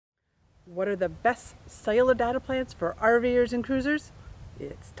What are the best cellular data plans for RVers and cruisers?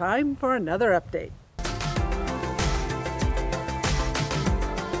 It's time for another update.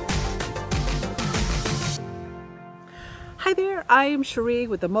 Hi there, I am Cherie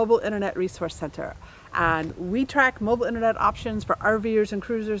with the Mobile Internet Resource Center, and we track mobile internet options for RVers and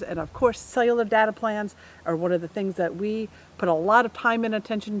cruisers, and of course cellular data plans are one of the things that we put a lot of time and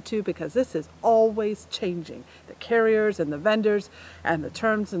attention to because this is always changing. The carriers and the vendors and the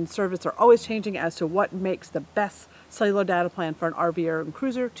terms and service are always changing as to what makes the best cellular data plan for an RVer and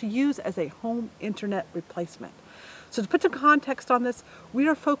cruiser to use as a home internet replacement. So to put some context on this, we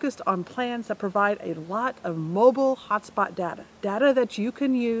are focused on plans that provide a lot of mobile hotspot data that you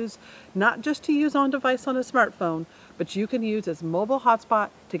can use, not just to use on device on a smartphone, but you can use as mobile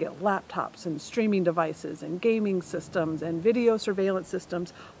hotspot to get laptops and streaming devices and gaming systems and video surveillance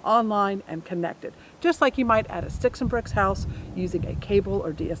systems online and connected, just like you might at a sticks and bricks house using a cable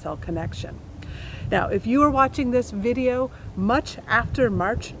or DSL connection. Now, if you are watching this video much after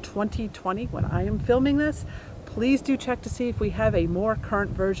March 2020, when I am filming this, please do check to see if we have a more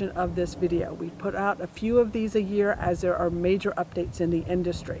current version of this video. We put out a few of these a year as there are major updates in the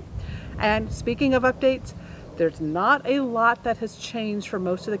industry. And speaking of updates, there's not a lot that has changed for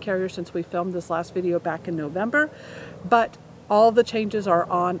most of the carriers since we filmed this last video back in November, but all the changes are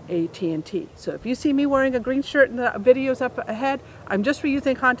on AT&T. So if you see me wearing a green shirt in the videos up ahead, I'm just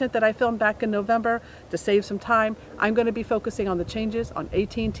reusing content that I filmed back in November to save some time. I'm going to be focusing on the changes on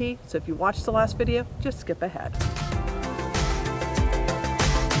AT&T. So if you watched the last video, just skip ahead.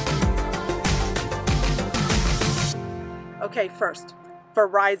 Okay, first,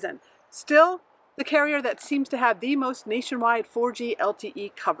 Verizon. Still the carrier that seems to have the most nationwide 4G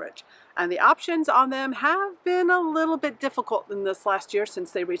LTE coverage. And the options on them have been a little bit difficult in this last year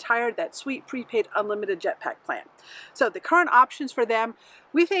since they retired that sweet prepaid unlimited jetpack plan. So the current options for them,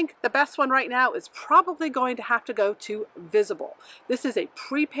 we think the best one right now is probably going to have to go to Visible. This is a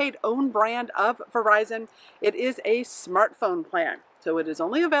prepaid owned brand of Verizon. It is a smartphone plan, so it is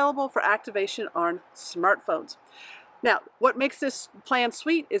only available for activation on smartphones. Now, what makes this plan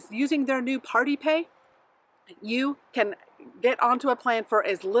sweet is using their new Party Pay, you can get onto a plan for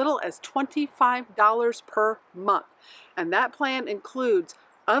as little as $25 per month. And that plan includes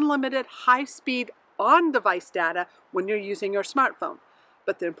unlimited high-speed on-device data when you're using your smartphone.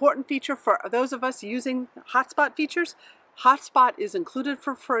 But the important feature for those of us using hotspot features, hotspot is included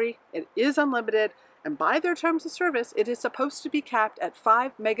for free, it is unlimited, and by their terms of service, it is supposed to be capped at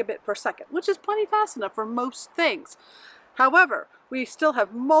 5 megabit per second, which is plenty fast enough for most things. However, we still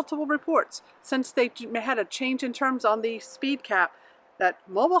have multiple reports since they had a change in terms on the speed cap that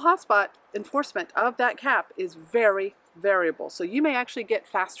mobile hotspot enforcement of that cap is very variable. So you may actually get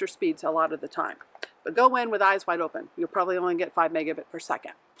faster speeds a lot of the time. But go in with eyes wide open. You'll probably only get 5 megabit per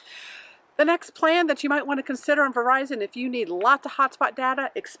second. The next plan that you might want to consider on Verizon if you need lots of hotspot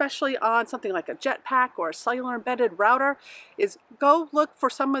data, especially on something like a jetpack or a cellular embedded router, is go look for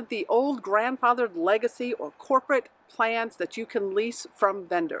some of the old grandfathered legacy or corporate plans that you can lease from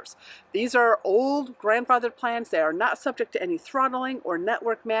vendors. These are old grandfathered plans. They are not subject to any throttling or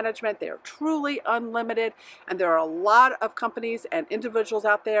network management. They are truly unlimited, and there are a lot of companies and individuals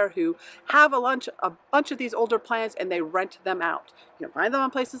out there who have a bunch of these older plans and they rent them out. You can find them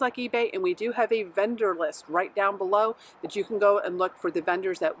on places like eBay, and we do have a vendor list right down below that you can go and look for the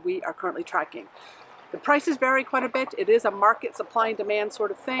vendors that we are currently tracking. The prices vary quite a bit. It is a market supply and demand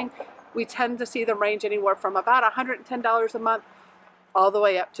sort of thing. We tend to see them range anywhere from about $110 a month all the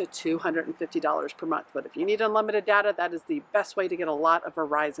way up to $250 per month. But if you need unlimited data, that is the best way to get a lot of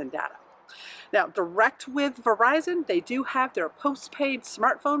Verizon data. Now, direct with Verizon, they do have their postpaid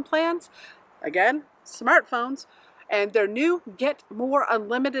smartphone plans. Again, smartphones. And their new Get More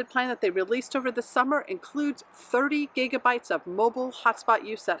Unlimited plan that they released over the summer includes 30 gigabytes of mobile hotspot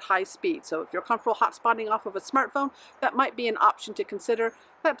use at high speed. So if you're comfortable hotspotting off of a smartphone, that might be an option to consider.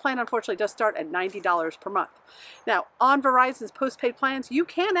 That plan unfortunately does start at $90 per month. Now, on Verizon's postpaid plans, you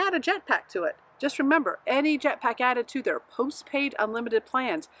can add a jetpack to it. Just remember, any jetpack added to their postpaid unlimited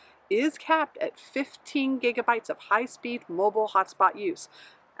plans is capped at 15 gigabytes of high-speed mobile hotspot use.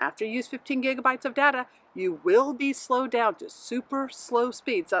 After you use 15 gigabytes of data, you will be slowed down to super slow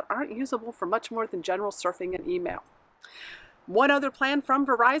speeds that aren't usable for much more than general surfing and email. One other plan from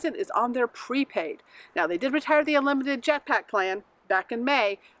Verizon is on their prepaid. Now, they did retire the unlimited jetpack plan back in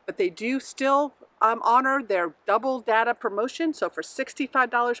May, but they do still honor their double data promotion. So for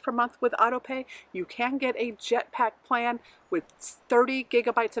 $65 per month with autopay, you can get a jetpack plan with 30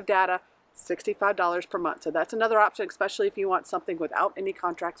 gigabytes of data, $65 per month. So that's another option, especially if you want something without any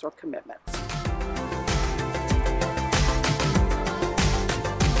contracts or commitments.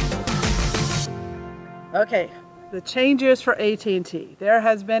 Okay, the changes for AT&T. There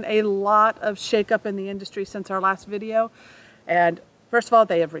has been a lot of shakeup in the industry since our last video. And first of all,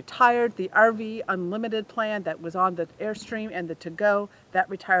 they have retired the RV Unlimited plan that was on the Airstream and the To-Go. That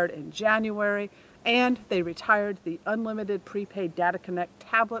retired in January. And they retired the Unlimited Prepaid Data Connect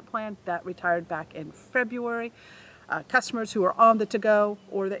tablet plan. That retired back in February. Customers who are on the To-Go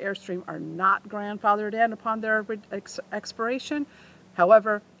or the Airstream are not grandfathered in upon their expiration.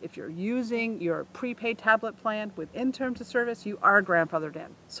 However, if you're using your prepaid tablet plan within terms of service, you are grandfathered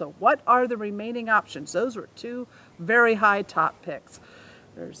in. So what are the remaining options? Those were two very high top picks.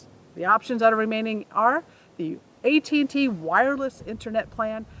 There's the options that are remaining are the AT&T wireless internet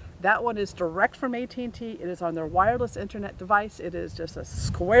plan. That one is direct from AT&T. It is on their wireless internet device. It is just a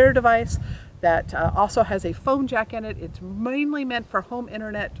square device that also has a phone jack in it. It's mainly meant for home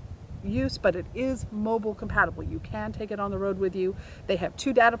internet use, but it is mobile compatible. You can take it on the road with you. They have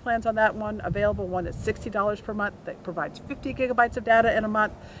two data plans on that one available. One is $60 per month that provides 50 gigabytes of data in a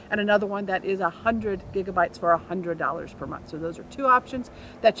month, and another one that is 100 gigabytes for $100 per month. So those are two options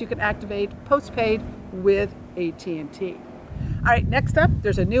that you can activate postpaid with AT&T. All right, next up,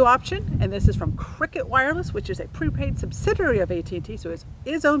 there's a new option, and this is from Cricket Wireless, which is a prepaid subsidiary of AT&T. So it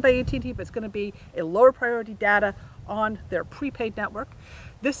is owned by AT&T, but it's going to be a lower priority data on their prepaid network.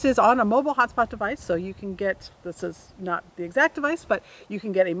 This is on a mobile hotspot device, so you can get, this is not the exact device, but you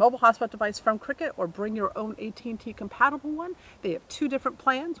can get a mobile hotspot device from Cricket or bring your own AT&T compatible one. They have two different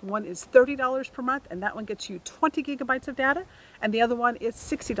plans. One is $30 per month, and that one gets you 20 gigabytes of data. And the other one is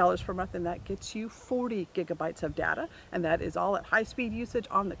 $60 per month, and that gets you 40 gigabytes of data. And that is all at high-speed usage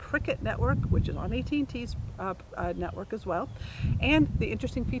on the Cricket network, which is on AT&T's network as well. And the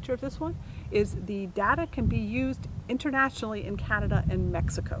interesting feature of this one is the data can be used internationally in Canada and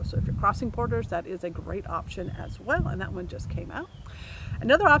Mexico. So if you're crossing borders, that is a great option as well, and that one just came out.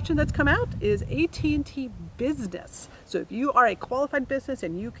 Another option that's come out is AT&T Business. So if you are a qualified business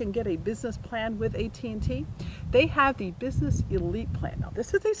and you can get a business plan with AT&T, they have the Business Elite plan. Now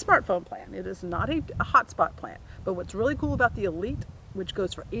this is a smartphone plan. It is not a hotspot plan. But what's really cool about the Elite, which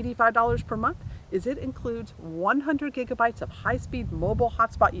goes for $85 per month, is it includes 100 gigabytes of high-speed mobile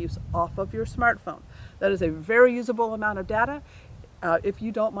hotspot use off of your smartphone. That is a very usable amount of data if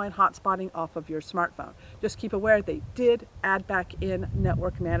you don't mind hotspotting off of your smartphone. Just keep aware they did add back in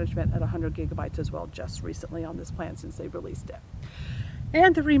network management at 100 gigabytes as well just recently on this plan since they released it.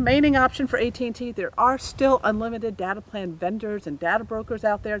 And the remaining option for AT&T, there are still unlimited data plan vendors and data brokers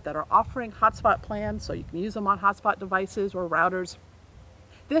out there that are offering hotspot plans, so you can use them on hotspot devices or routers.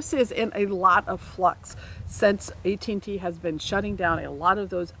 This is in a lot of flux since AT&T has been shutting down a lot of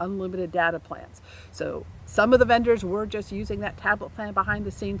those unlimited data plans. So some of the vendors were just using that tablet plan behind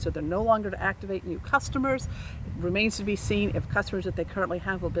the scenes, so they're no longer to activate new customers. It remains to be seen if customers that they currently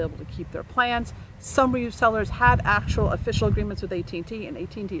have will be able to keep their plans. Some resellers had actual official agreements with AT&T, and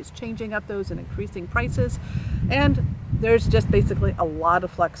AT&T is changing up those and increasing prices. And there's just basically a lot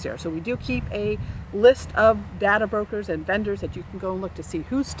of flux here. So we do keep a list of data brokers and vendors that you can go and look to see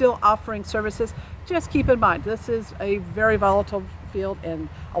who's still offering services. Just keep in mind, this is a very volatile field, and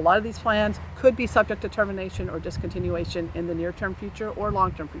a lot of these plans could be subject to termination or discontinuation in the near-term future or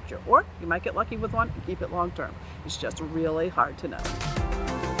long-term future. Or you might get lucky with one and keep it long-term. It's just really hard to know.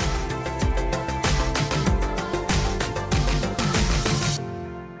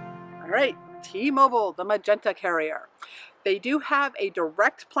 All right, T-Mobile, the Magenta carrier. They do have a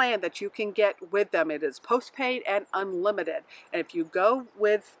direct plan that you can get with them. It is postpaid and unlimited. And if you go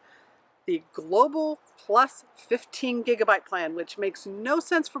with the Global Plus 15 gigabyte plan, which makes no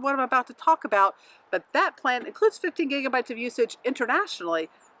sense for what I'm about to talk about, but that plan includes 15 gigabytes of usage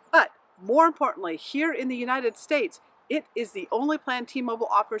internationally. But more importantly, here in the United States, it is the only plan T-Mobile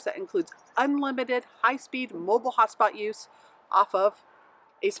offers that includes unlimited high-speed mobile hotspot use off of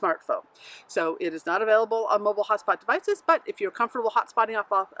a smartphone. So it is not available on mobile hotspot devices, but if you're comfortable hotspotting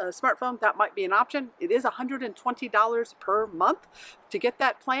off a smartphone, that might be an option. It is $120 per month to get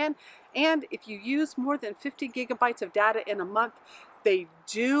that plan. And if you use more than 50 gigabytes of data in a month, they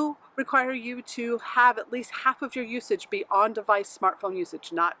do require you to have at least half of your usage be on-device smartphone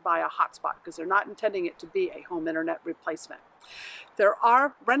usage, not via hotspot, because they're not intending it to be a home internet replacement. There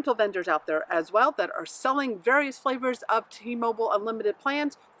are rental vendors out there as well that are selling various flavors of T-Mobile unlimited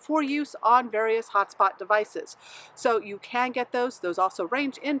plans for use on various hotspot devices. So you can get those. Those also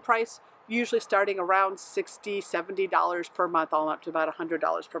range in price, usually starting around $60, $70 per month, all up to about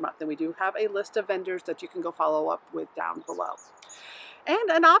 $100 per month. And we do have a list of vendors that you can go follow up with down below.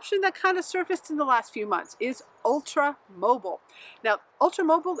 And an option that kind of surfaced in the last few months is Ultra Mobile. Now, Ultra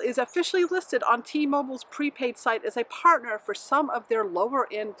Mobile is officially listed on T-Mobile's prepaid site as a partner for some of their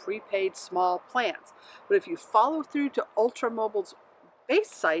lower-end prepaid small plans. But if you follow through to Ultra Mobile's base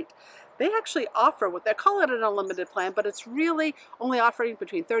site, they actually offer what they call it an unlimited plan, but it's really only offering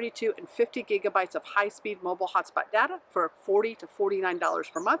between 32 and 50 gigabytes of high-speed mobile hotspot data for $40 to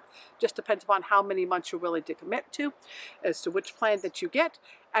 $49 per month. Just depends upon how many months you're willing to commit to as to which plan that you get.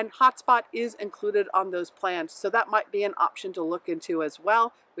 And hotspot is included on those plans, so that might be an option to look into as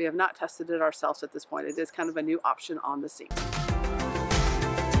well. We have not tested it ourselves at this point. It is kind of a new option on the scene.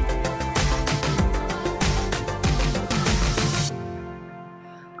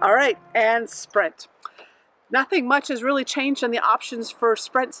 All right, and Sprint. Nothing much has really changed in the options for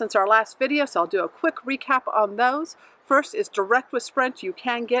Sprint since our last video, so I'll do a quick recap on those. First is direct with Sprint. You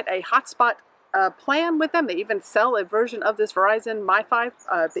can get a hotspot plan with them. They even sell a version of this Verizon MiFi,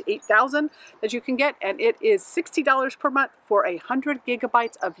 the 8000 that you can get, and it is $60 per month for 100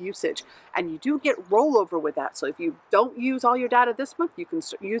 gigabytes of usage. And you do get rollover with that, so if you don't use all your data this month, you can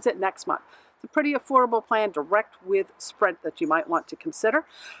use it next month. It's a pretty affordable plan direct with Sprint that you might want to consider.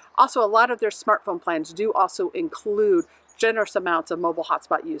 Also, a lot of their smartphone plans do also include generous amounts of mobile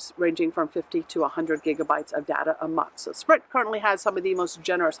hotspot use, ranging from 50 to 100 gigabytes of data a month. So Sprint currently has some of the most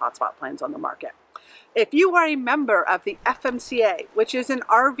generous hotspot plans on the market. If you are a member of the FMCA, which is an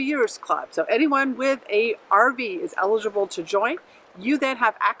RVers club, so anyone with a RV is eligible to join, you then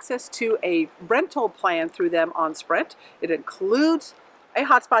have access to a rental plan through them on Sprint. It includes a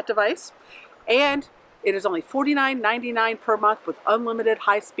hotspot device, and it is only $49.99 per month with unlimited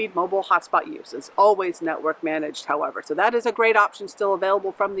high-speed mobile hotspot use. It's always network managed, however. So that is a great option still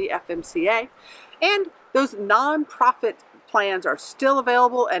available from the FMCA. And those non-profit plans are still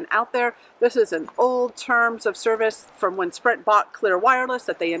available and out there. This is an old terms of service from when Sprint bought Clear Wireless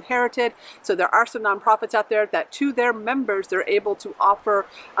that they inherited. So there are some nonprofits out there that to their members, they're able to offer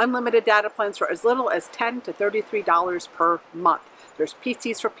unlimited data plans for as little as $10 to $33 per month. There's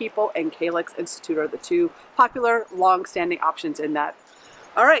PCs for People and Calyx Institute are the two popular long-standing options in that.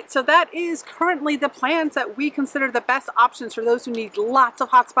 All right, so that is currently the plans that we consider the best options for those who need lots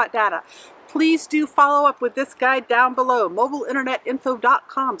of hotspot data. Please do follow up with this guide down below,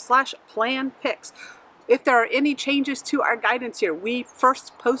 mobileinternetinfo.com/planpicks. If there are any changes to our guidance here, we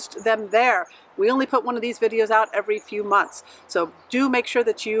first post them there. We only put one of these videos out every few months. So do make sure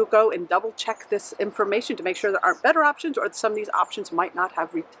that you go and double check this information to make sure there aren't better options or that some of these options might not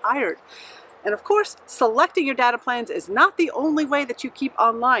have retired. And of course, selecting your data plans is not the only way that you keep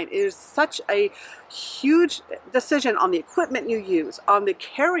online. It is such a huge decision on the equipment you use, on the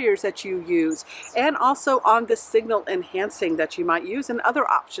carriers that you use, and also on the signal enhancing that you might use and other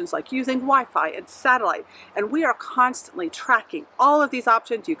options like using Wi-Fi and satellite. And we are constantly tracking all of these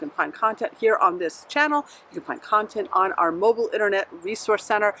options. You can find content here on this channel. You can find content on our Mobile Internet Resource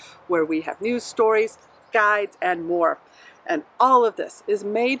Center where we have news stories, guides, and more. And all of this is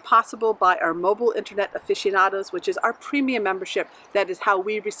made possible by our Mobile Internet Aficionados, which is our premium membership. That is how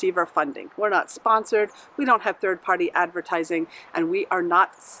we receive our funding. We're not sponsored, we don't have third-party advertising, and we are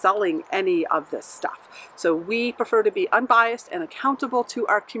not selling any of this stuff. So we prefer to be unbiased and accountable to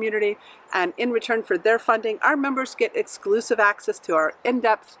our community, and in return for their funding, our members get exclusive access to our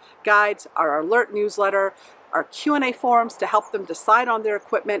in-depth guides, our alert newsletter, our Q&A forums to help them decide on their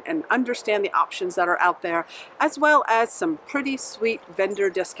equipment and understand the options that are out there, as well as some pretty sweet vendor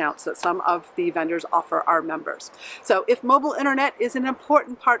discounts that some of the vendors offer our members. So if mobile internet is an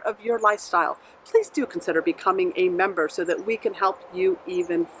important part of your lifestyle, please do consider becoming a member so that we can help you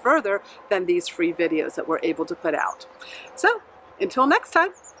even further than these free videos that we're able to put out. So until next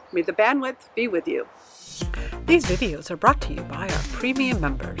time, may the bandwidth be with you. These videos are brought to you by our premium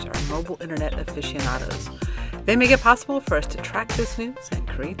members, our Mobile Internet Aficionados. They make it possible for us to track this news and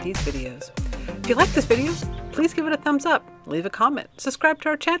create these videos. If you like this video, please give it a thumbs up, leave a comment, subscribe to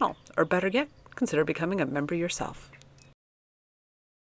our channel, or better yet, consider becoming a member yourself.